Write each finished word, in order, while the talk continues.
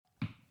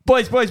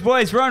Boys,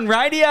 we're on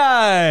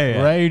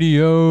radio.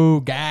 Radio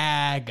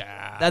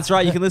Gaga. That's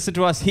right. You can listen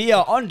to us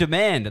here on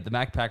demand at the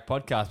MacPack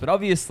Podcast. But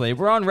obviously,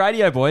 we're on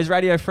radio, boys.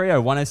 Radio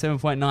Frio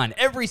 107.9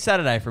 every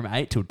Saturday from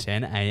 8 till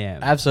 10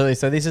 a.m. Absolutely.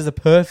 So this is a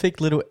perfect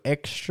little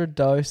extra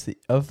dose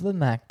of the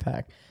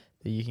MacPack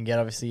that you can get.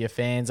 Obviously, you're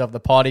fans of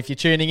the pod if you're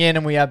tuning in,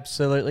 and we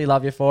absolutely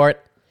love you for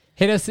it.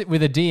 Hit us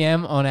with a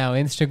DM on our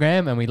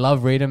Instagram, and we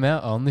love reading them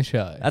out on the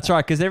show. That's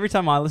right, because every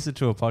time I listen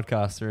to a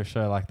podcast or a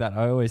show like that,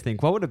 I always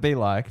think, what would it be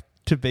like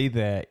to be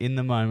there in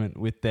the moment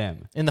with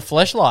them? In the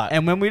fleshlight.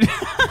 And when we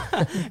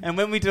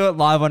do it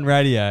live on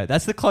radio,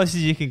 that's the closest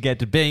you can get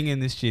to being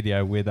in the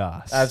studio with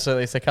us.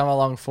 Absolutely. So come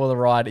along for the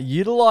ride.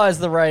 Utilize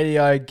the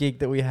radio gig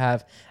that we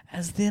have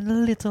as the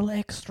little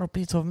extra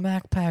bit of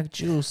MacPack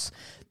juice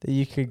that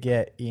you could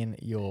get in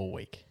your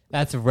week.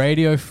 That's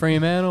Radio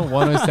Fremantle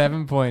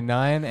 107.9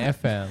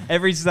 FM.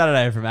 Every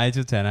Saturday from 8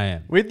 till 10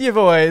 a.m. With your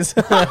boys,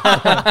 the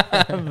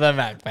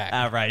MacPack.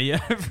 Our radio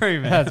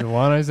Fremantle.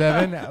 That's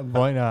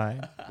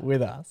 107.9.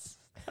 With us,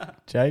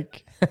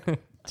 Jake,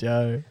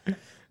 Joe,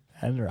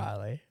 and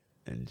Riley.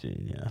 And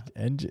Junior.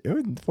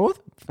 And fourth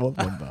one,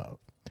 Bob.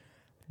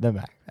 The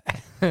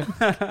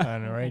MacPack.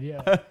 On the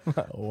radio.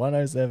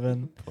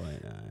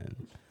 107.9.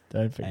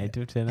 Don't forget. 8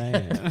 till 10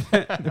 a.m.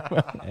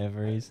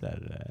 Every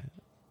Saturday.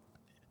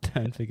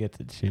 Don't forget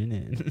to tune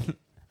in.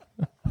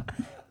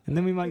 And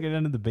then we might go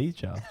down to the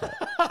beach after.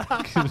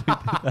 Because we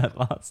did that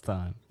last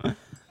time.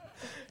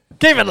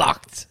 Keep it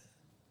locked.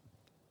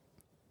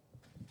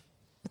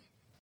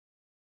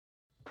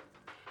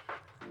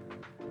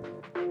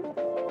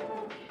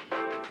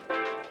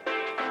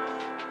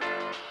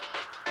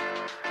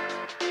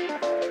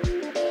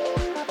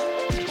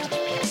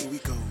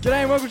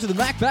 G'day and welcome to the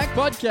MacPack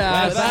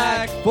Podcast. We're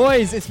back.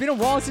 Boys, it's been a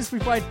while since we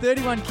played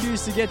 31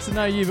 Qs to get to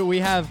know you, but we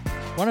have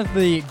one of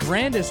the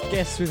grandest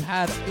guests we've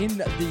had in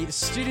the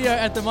studio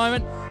at the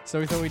moment. So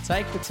we thought we'd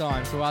take the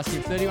time to ask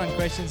him 31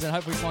 questions and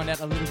hopefully find out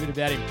a little bit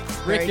about him.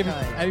 Rick,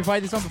 have you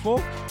played this one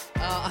before?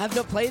 I have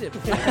not played it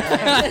before.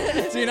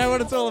 Do you know what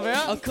it's all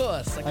about? Of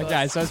course.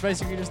 Okay, so it's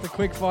basically just a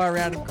quick fire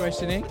round of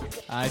questioning.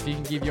 If you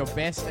can give your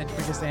best and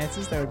quickest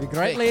answers, that would be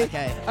greatly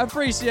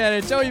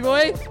appreciated. Joey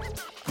boy.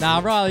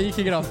 Nah, Riley, you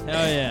kick it off.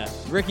 Hell yeah.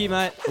 Ricky,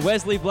 mate.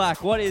 Wesley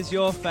Black, what is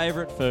your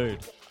favourite food?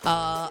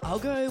 I'll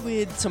go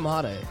with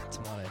tomato.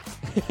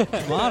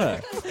 Tomato.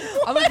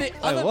 I'm a big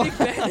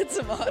fan of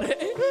tomato.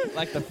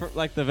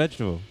 Like the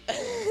vegetable.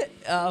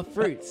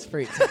 Fruits.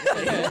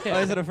 Oh,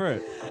 is it a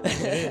fruit?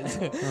 It is.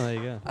 Oh, there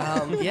you go.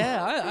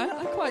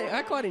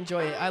 I quite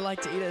enjoy it. I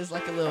like to eat it as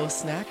like a little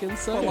snack and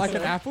so. Like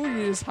an apple,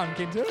 you just hunk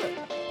into it.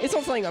 It's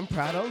not something I'm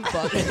proud of,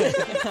 but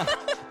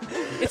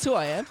it's who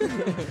I am.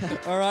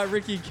 All right,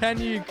 Ricky,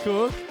 can you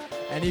cook?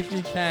 And if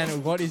you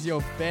can, what is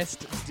your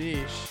best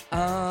dish?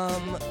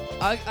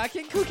 I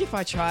can cook if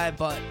I try,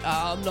 but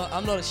I'm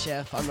not a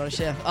chef.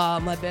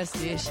 My best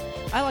dish,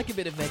 I like a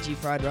bit of veggie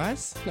fried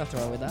rice. Nothing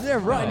wrong with that. Yeah,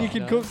 right. And you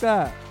can cook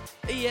that.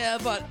 Yeah,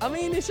 but I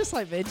mean, it's just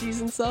like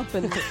veggies and stuff,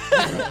 and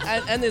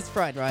and there's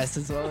fried rice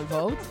as well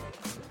involved.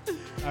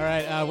 All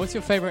right, what's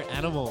your favorite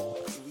animal?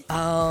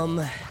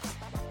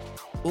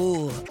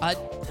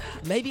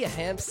 Maybe a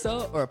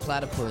hamster or a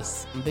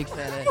platypus. I'm a big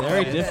fan of.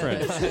 Very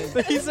different.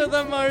 These are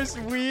the most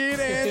weird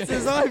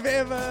answers I've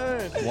ever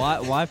heard.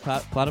 Why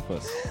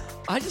platypus?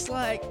 I just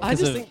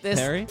think there's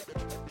Perry?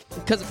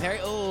 Because of Perry.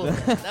 Oh,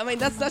 I mean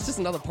that's just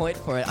another point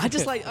for it. I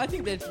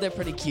think they're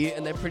pretty cute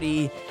and they're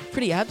pretty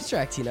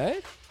abstract. You know,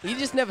 you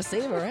just never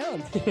see them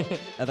around.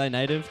 Are they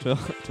native to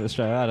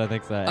Australia? I don't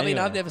think so. I mean,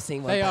 I've never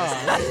seen one. They are.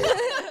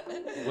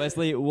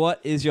 Wesley, what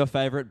is your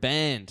favourite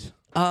band?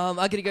 I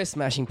gotta go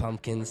Smashing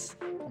Pumpkins.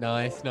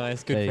 Nice.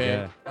 Good There you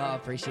pair. go. Oh, I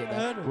appreciate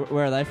that.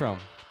 Where are they from?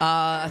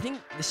 I think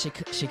the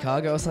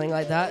Chicago or something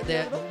like that.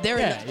 They're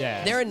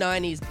a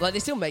 90s, like they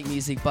still make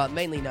music, but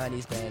mainly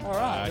 90s band. All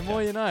right, the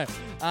more you know.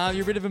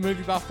 You're a bit of a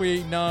movie buff,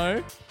 we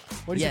know.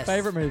 What is your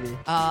favourite movie?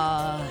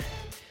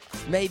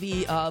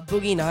 Maybe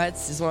Boogie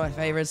Nights is one of my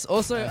favorites.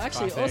 Also,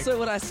 classic. also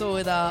what I saw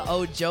with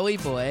old Joey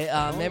Boy,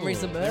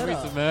 Memories of Murder.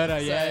 Memories of Murder,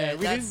 yeah.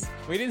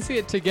 We didn't see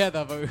it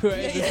together, but we were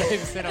in the same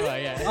cinema,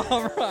 yeah.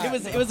 All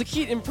right. It was a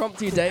cute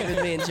impromptu date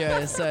with me and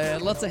Joe, so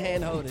lots of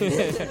hand holding.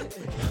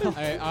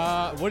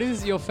 What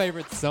is your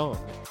favourite song?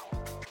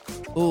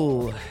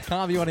 Ooh,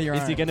 Can't be one of your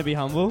own. Is he going to be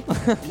humble?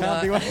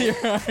 Can't be one of your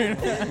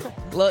own.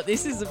 look,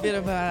 this is a bit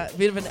of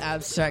an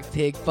abstract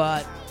pick,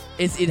 but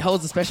it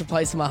holds a special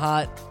place in my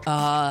heart.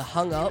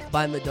 Hung Up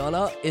by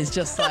Madonna is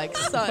just like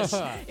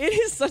it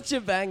is such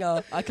a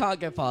banger. I can't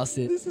go past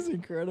it. This is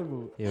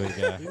incredible. Here we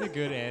go. It's a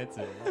good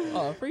answer.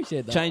 Oh, I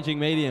appreciate that. Changing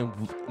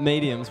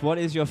mediums, what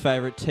is your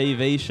favourite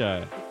TV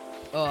show?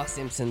 Oh,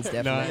 Simpsons,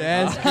 definitely.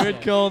 Yes, good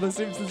call. The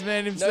Simpsons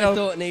man No himself.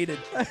 thought needed.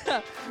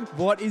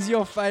 What is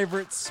your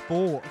favourite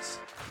sport?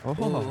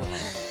 Oh.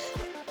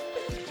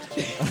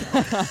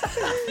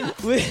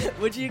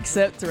 Would you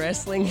accept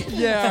wrestling?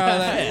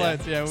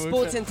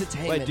 Sports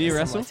entertainment. Wait, do you as I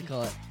wrestle? like to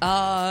call it.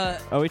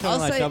 Are we talking I'll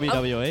like say-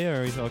 WWE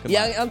or are we talking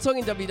Yeah, like... I'm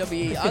talking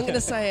WWE. I'm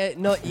gonna say it,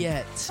 not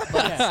yet,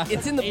 but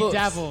it's in the He books.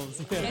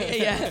 dabbles.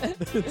 Yeah.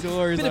 The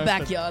door is Bit of open.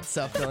 backyard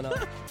stuff going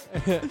on.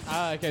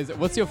 Okay, so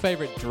what's your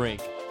favorite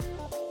drink?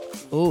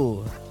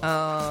 Ooh.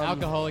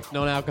 Alcoholic,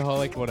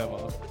 non-alcoholic,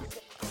 whatever.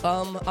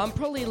 I'm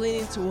probably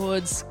leaning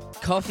towards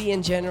coffee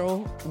in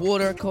general.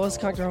 Water, of course,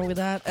 can't go wrong with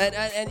that.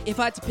 And if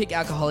I had to pick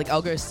alcoholic,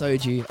 I'll go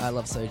soju. I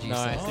love soju.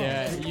 Nice, So.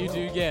 yeah. You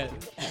do get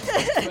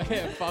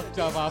fucked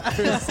up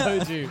after a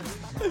soju.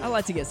 I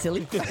like to get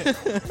silly.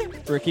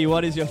 Ricky,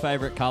 what is your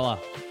favourite colour?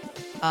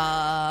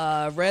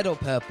 Red or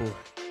purple?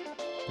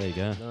 There you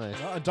go. Nice.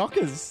 Oh,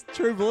 Dockers.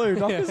 True blue.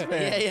 Dockers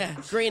fan. Yeah.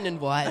 Green and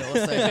white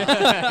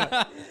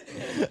also.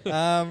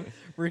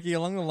 Ricky,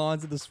 along the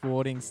lines of the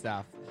sporting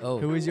stuff, Oh.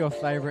 who is your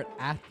favorite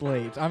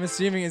athlete? I'm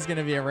assuming it's going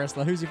to be a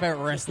wrestler. Who's your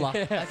favorite wrestler?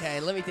 Okay,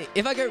 let me think.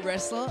 If I go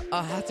wrestler,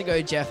 I'll have to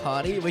go Jeff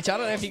Hardy, which I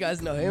don't know if you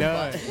guys know him.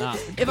 No. But Nah.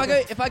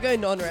 if I go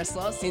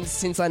non-wrestler,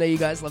 since I know you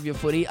guys love your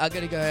footy, I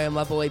gotta go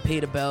my boy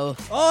Peter Bell.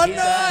 Oh, He's,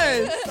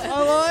 nice!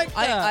 I like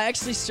I that.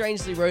 actually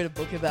strangely wrote a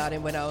book about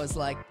him when I was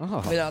like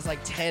Oh.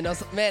 10 or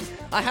something. Man,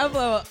 I have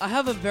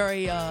a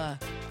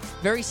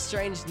very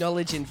strange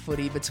knowledge in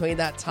footy between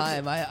that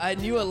time. I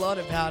knew a lot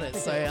about it,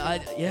 so I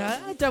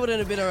dabbled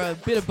in a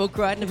bit of book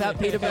writing about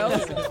Peter Bell.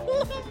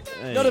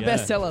 There Not you a go.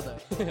 bestseller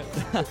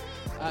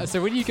though.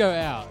 So when you go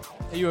out,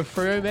 are you a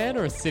Freo man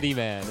or a City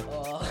man?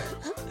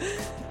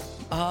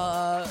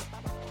 Are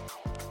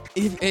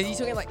you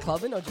talking like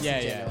clubbing or just Yeah,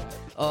 in yeah.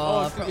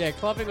 general? Yeah,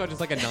 clubbing or just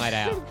like a night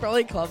out?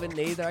 Probably clubbing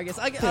neither, I guess.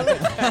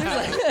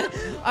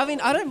 I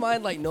mean, I don't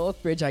mind like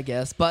Northbridge, I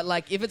guess, but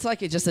like if it's like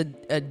just a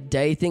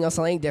day thing or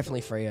something,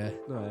 definitely Freo.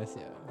 Nice,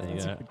 yeah. There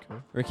you go.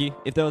 Ricky,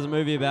 if there was a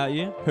movie about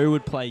you, who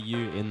would play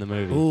you in the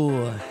movie?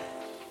 Ooh,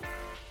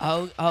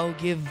 I'll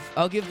give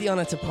the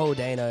honor to Paul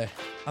Dano.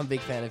 I'm a big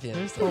fan of him.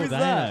 Who's Paul that?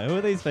 Dano. Who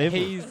are these people?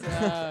 He's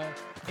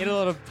in a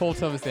lot of Paul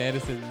Thomas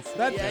Andersons.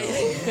 That's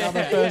Yeah.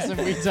 another person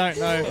we don't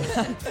know.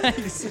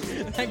 Thanks.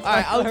 Thanks. All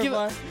right, for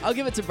clarifying. I'll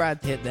give it to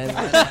Brad Pitt then.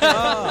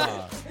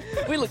 Ah,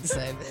 We look the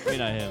same. we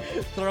know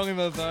him. Throwing him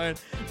a bone.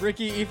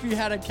 Ricky, if you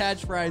had a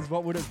catchphrase,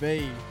 what would it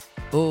be?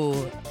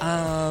 Ooh,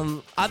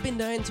 I've been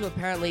known to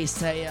apparently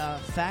say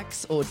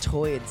facts or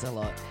toids a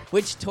lot.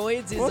 Which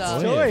toids is What's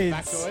toid? toys?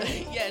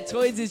 Factoid? yeah,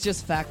 toids is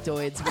just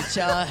factoids, which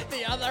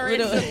The other we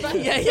end don't- of the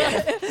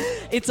yeah.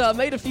 It's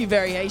made a few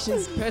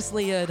variations.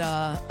 Personally,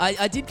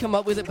 I did come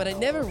up with it, but it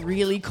never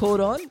really caught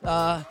on.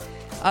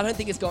 I don't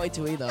think it's going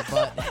to either.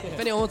 But if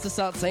anyone wants to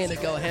start saying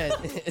it, go ahead.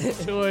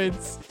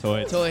 Toids.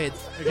 Toys. Toids.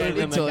 Okay, the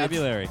Big toids.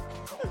 vocabulary.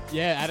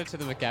 Yeah, add it to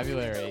the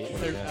vocabulary.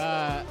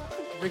 So,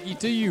 Ricky,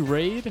 do you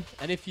read?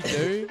 And if you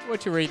do,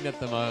 what you reading at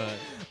the moment?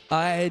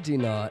 I do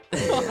not.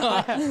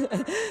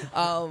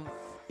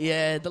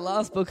 Yeah, the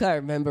last book I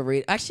remember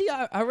reading. Actually,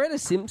 I read a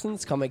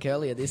Simpsons comic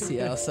earlier this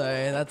year, so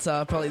that's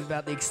probably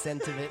about the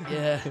extent of it.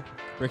 Yeah.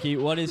 Ricky,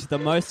 what is the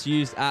most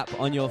used app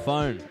on your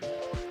phone?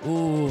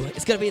 Ooh,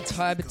 it's got to be a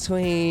tie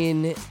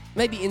between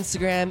maybe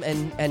Instagram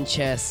and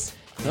chess.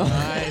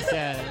 Nice,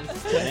 yeah.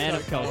 Man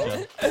of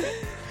culture.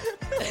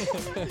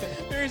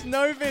 There is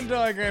no Venn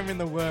diagram in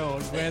the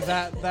world where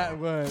that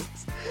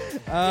works.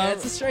 Yeah,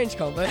 it's a strange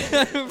combo.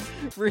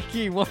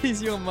 Ricky, what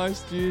is your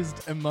most used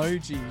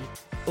emoji?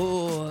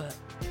 Ooh,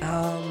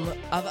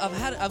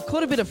 I've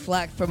caught a bit of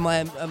flack from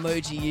my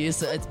emoji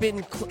use.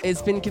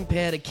 It's been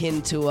compared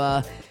akin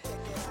to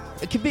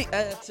it could be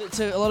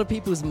to a lot of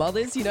people's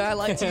mothers. You know, I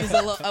like to use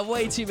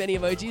way too many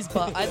emojis,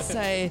 but I'd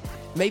say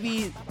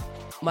maybe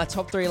my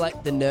top three,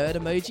 like the nerd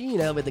emoji, you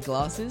know, with the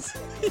glasses,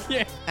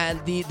 Yeah. and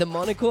the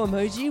monocle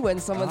emoji. When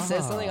someone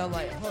says something, I'm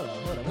like, hold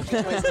on.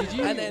 Wait, did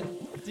you? And then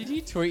Did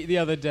you tweet the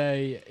other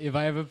day, if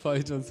I ever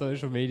post on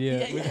social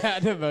media Yeah,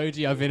 without an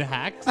emoji, I've been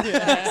hacked?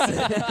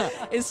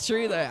 it's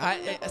true though.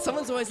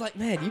 Someone's always like,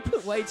 "Man, you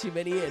put way too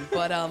many in."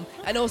 But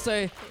and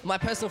also my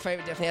personal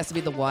favorite definitely has to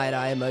be the wide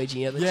eye emoji.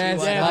 You know, the Yes,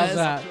 two wide love eyes.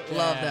 that.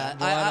 Love Yeah, that.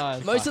 the wide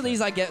eyes, Most fuck of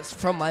these I get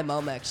from my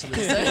mum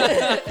actually.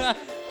 So.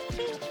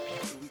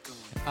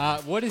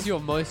 What is your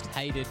most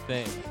hated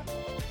thing?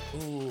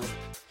 Ooh.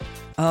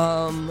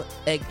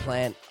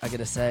 Eggplant. I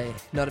gotta say,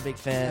 not a big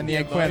fan. And the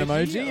eggplant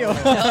emoji?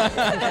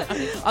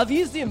 Or? I've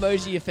used the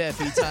emoji a fair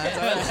few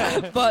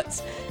times,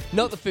 but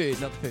not the food.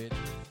 Not the food.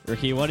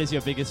 Ricky, what is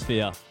your biggest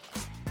fear?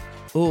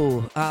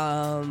 Ooh,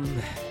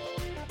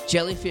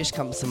 jellyfish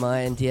comes to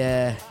mind.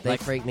 Yeah, they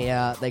Like- freak me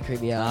out. They creep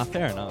me Ah, out.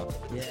 fair enough.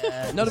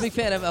 Yeah, not a big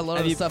fan of a lot of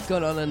Have the you- stuff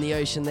going on in the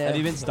ocean there. Have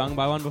you been stung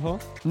by one before?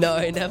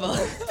 No, never.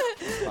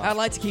 I'd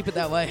like to keep it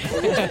that way.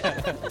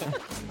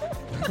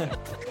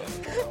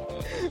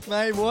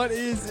 Mate, what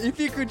is, if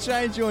you could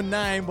change your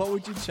name, what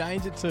would you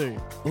change it to?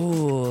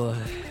 Ooh,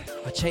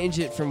 I'll change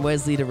it from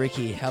Wesley to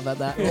Ricky. How about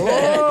that?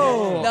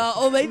 Oh. No,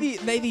 or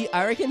maybe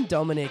I reckon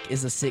Dominic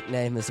is a sick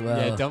name as well.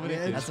 Yeah, Dominic.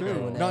 Yeah, is That's a true.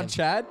 cool name. Not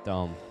Chad?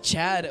 Dom.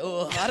 Chad.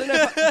 Oh, I don't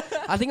know.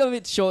 I think I'm a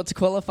bit short to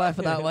qualify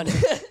for that one.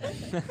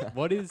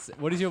 What is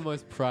your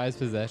most prized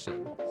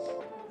possession?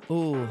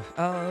 Ooh,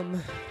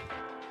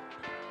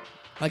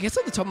 I guess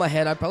at the top of my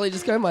head, I'd probably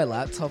just go my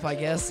laptop, I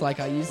guess. Like,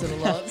 I use it a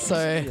lot,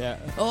 so... Yeah.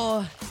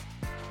 Oh...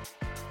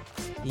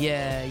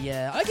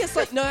 Yeah. I guess,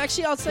 like, no,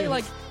 actually, I'd say,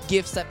 like,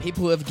 gifts that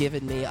people have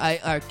given me.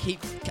 I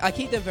keep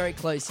them very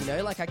close, you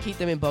know? Like, I keep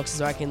them in boxes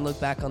so I can look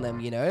back on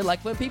them, you know?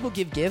 Like, when people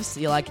give gifts,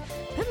 you're like,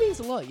 that means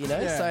a lot, you know?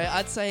 Yeah. So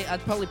I'd say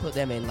I'd probably put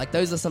them in. Like,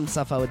 those are some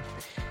stuff I would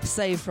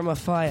save from a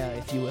fire,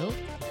 if you will.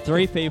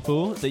 3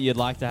 people that you'd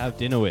like to have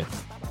dinner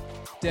with.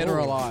 Dead or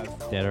alive?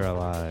 Dead or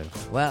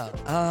alive. Wow.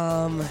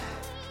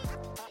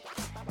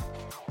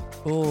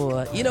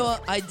 Oh, you know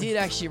what? I did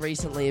actually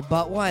recently,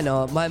 but why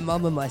not? My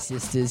mum and my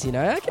sisters, you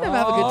know, I can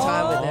have a good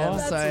time with them.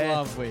 That's So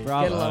lovely.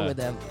 Bravo. get along with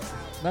them.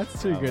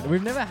 That's too good.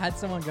 We've never had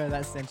someone go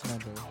that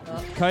sentimental.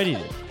 Cody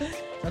did.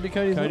 Maybe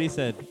Cody. Cody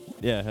said,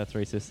 yeah, her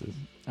 3 sisters.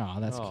 Oh,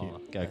 that's Oh,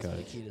 cute. Go That's Cody.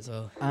 really cute as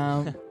well.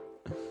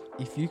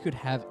 If you could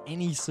have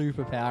any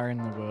superpower in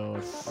the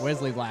world,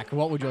 Wesley Black,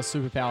 what would your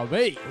superpower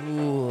be?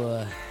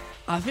 Ooh,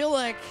 I feel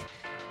like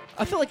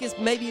it's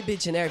maybe a bit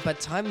generic, but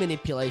time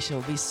manipulation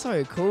would be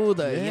so cool,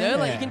 though. You know,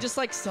 like Yeah. you can just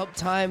like stop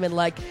time and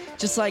like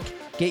just like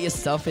get your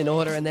stuff in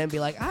order, and then be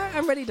like,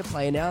 I'm ready to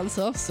play now and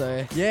stuff.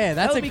 So Yeah, that's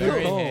that a would be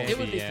good cool. call. It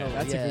would be Yeah. cool.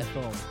 That's yeah. a good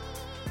call.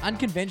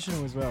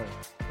 Unconventional as well.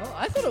 Oh,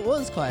 I thought it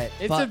was quite.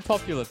 It's but a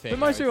popular pick. But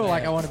most people are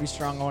like, I I want to be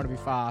strong, I want to be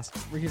fast.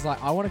 Ricky's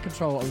like, I want to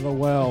control the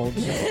world.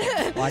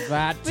 Like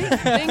that.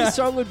 being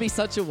strong would be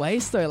such a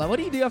waste, though. Like, what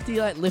do you do after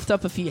you like lift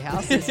up a few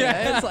houses? You know?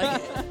 It's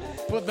like,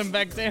 Put them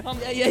back down.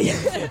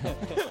 yeah.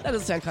 That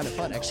does sound kind of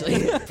fun,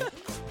 actually.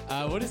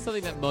 What is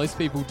something that most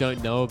people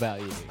don't know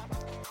about you?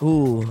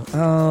 Ooh,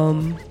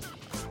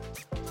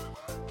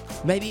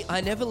 maybe I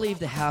never leave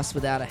the house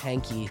without a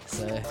hanky.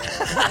 So, Do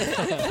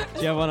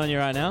you have one on you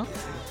right now?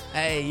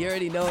 hey, you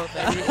already know it,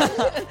 baby.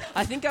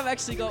 I think I've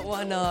actually got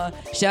one.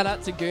 Shout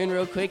out to Goon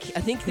real quick.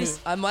 I think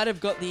I might have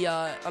got the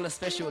on a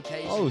special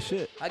occasion. Oh,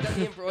 shit. I got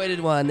the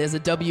embroidered one. There's a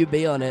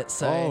WB on it,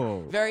 so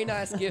Oh. very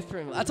nice gift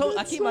from him. I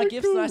keep my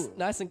gifts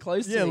nice and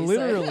close to me.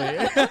 literally.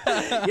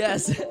 So.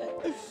 Yes.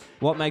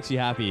 What makes you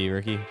happy,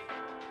 Ricky?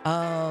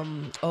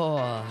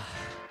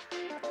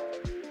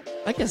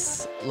 I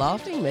guess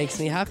laughing makes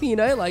me happy, you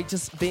know, like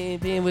just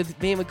being with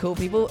cool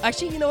people.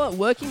 Actually, you know what?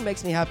 Working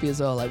makes me happy as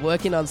well. Like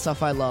working on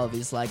stuff I love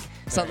is like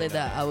something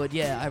that I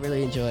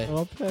really enjoy.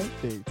 Oh,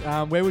 perfect.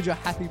 Where would your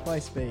happy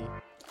place be?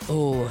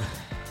 Oh.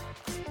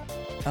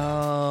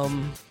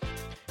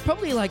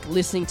 Probably like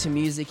listening to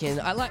music, and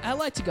I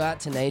like to go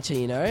out to nature,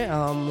 you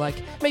know. Like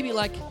maybe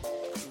like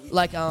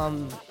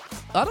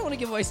I don't want to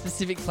give away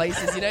specific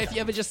places, you know. If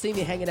you ever just see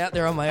me hanging out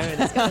there on my own,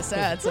 it's kind of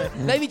sad. So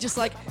maybe just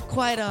like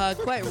quite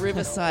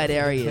riverside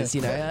areas,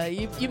 you know.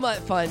 You might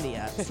find me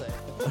at. So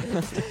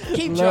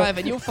keep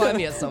driving, you'll find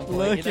me at some point.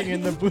 Lurking you know?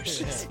 in the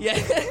bushes. Yeah.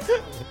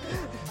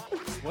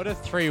 What are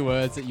 3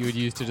 words that you would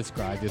use to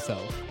describe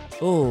yourself?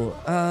 Oh,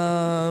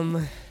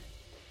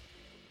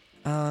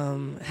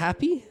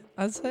 happy,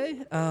 I'd say.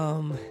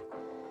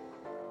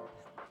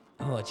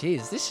 Oh,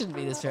 geez, this shouldn't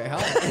be this very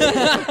hard.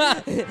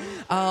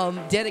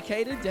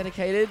 Dedicated,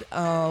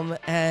 oh,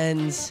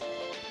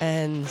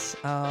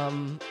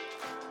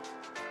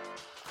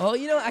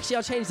 you know, actually,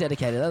 I'll change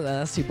dedicated.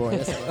 That's too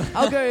boring.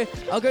 I'll go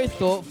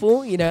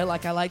thoughtful. You know,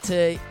 like I like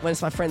to when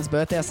it's my friend's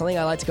birthday or something.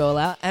 I like to go all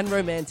out, and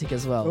romantic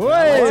as well.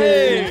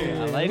 Hey!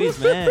 A ladies'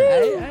 man.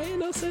 Hey,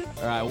 no sir.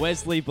 All right,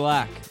 Wesley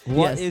Black.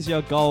 What Yes. is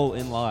your goal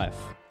in life?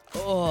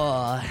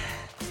 Oh,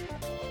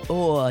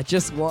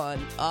 just one.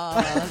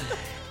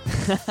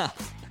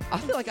 I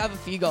feel like I have a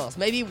few goals.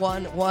 Maybe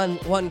one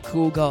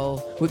cool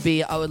goal would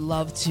be I would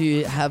love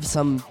to have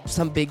some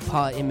big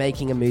part in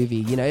making a movie.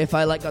 You know, if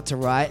I like got to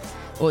write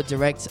or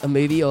direct a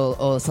movie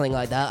or something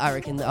like that, I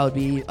reckon I would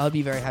be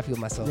very happy with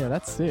myself. Yeah,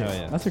 that's sick. Oh,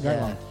 yeah. That's a great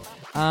Yeah.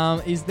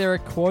 one. Is there a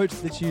quote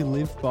that you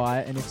live by,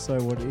 and if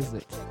so, what is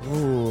it?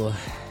 Ooh.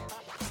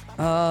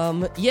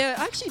 Yeah,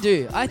 I actually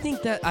do. I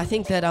think that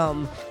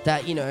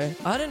you know,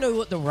 I don't know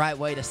what the right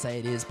way to say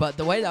it is, but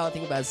the way that I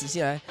think about it is,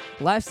 you know,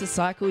 life's a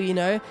cycle, you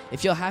know.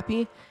 If you're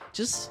happy,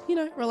 just, you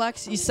know,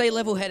 relax. You stay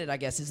level-headed, I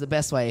guess, is the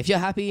best way. If you're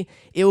happy,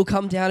 it will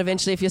come down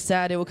eventually. If you're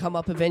sad, it will come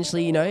up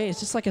eventually, you know. It's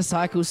just like a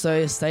cycle,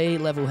 so stay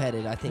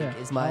level-headed, I think, Yeah.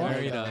 is my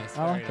Very goal. nice.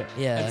 I like very it. nice.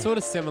 Yeah. It's sort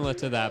of similar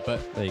to that, but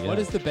There you go. what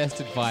is the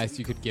best advice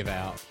you could give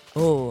out?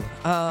 Oh,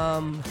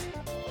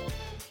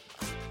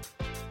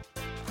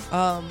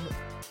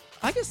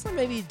 I guess like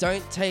maybe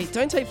don't take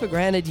for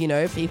granted, you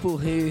know, people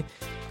who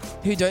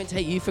don't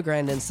take you for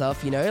granted and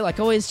stuff, you know, like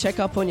always check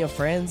up on your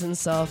friends and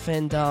stuff,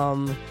 and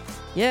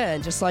yeah,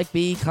 and just like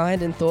be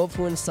kind and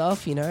thoughtful and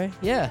stuff, you know.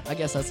 Yeah, I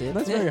guess that's it.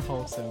 That's Yeah. very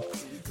wholesome.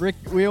 Rick,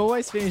 we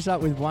always finish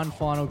up with one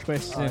final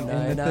question Oh,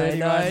 no, in the no, 31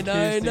 no, cues to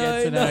get to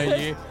no, know no.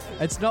 you.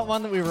 It's not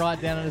one that we write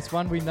down, and it's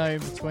one we know in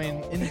between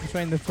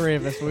the 3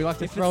 of us. We like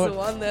to If throw it's it. the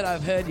one that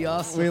I've heard you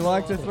ask. We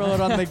like to throw it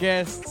on the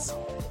guests.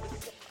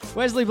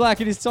 Wesley Black,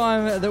 it is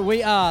time that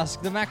we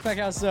ask the MacPack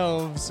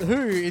ourselves,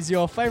 who is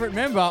your favourite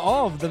member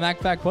of the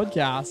MacPack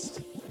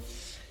podcast?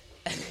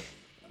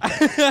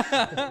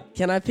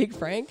 Can I pick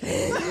Frank? He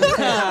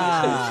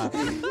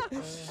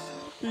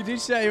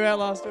did shout you out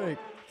last week.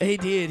 He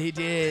did.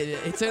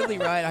 It's only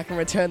right I can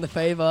return the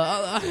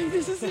favor.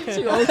 This is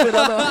too awkward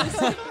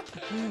otherwise.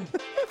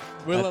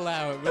 We'll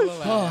allow it.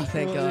 Oh,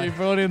 thank God. You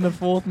brought in the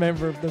fourth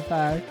member of the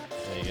pack.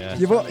 There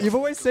you go. You've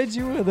always said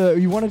you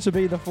wanted to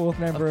be the fourth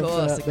member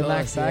of the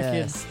Max Pack.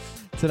 yes.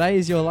 Today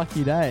is your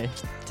lucky day.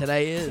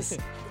 Today is.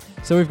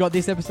 So we've got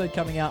this episode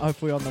coming out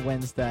hopefully on the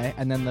Wednesday,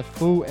 and then the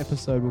full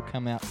episode will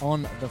come out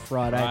on the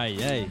Friday.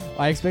 Yay.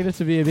 I expect it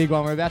to be a big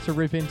one. We're about to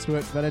rip into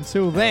it, but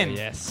until then,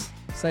 Yes.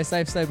 stay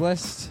safe, stay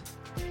blessed.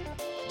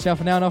 Ciao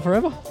for now, not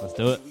forever. Let's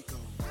do it.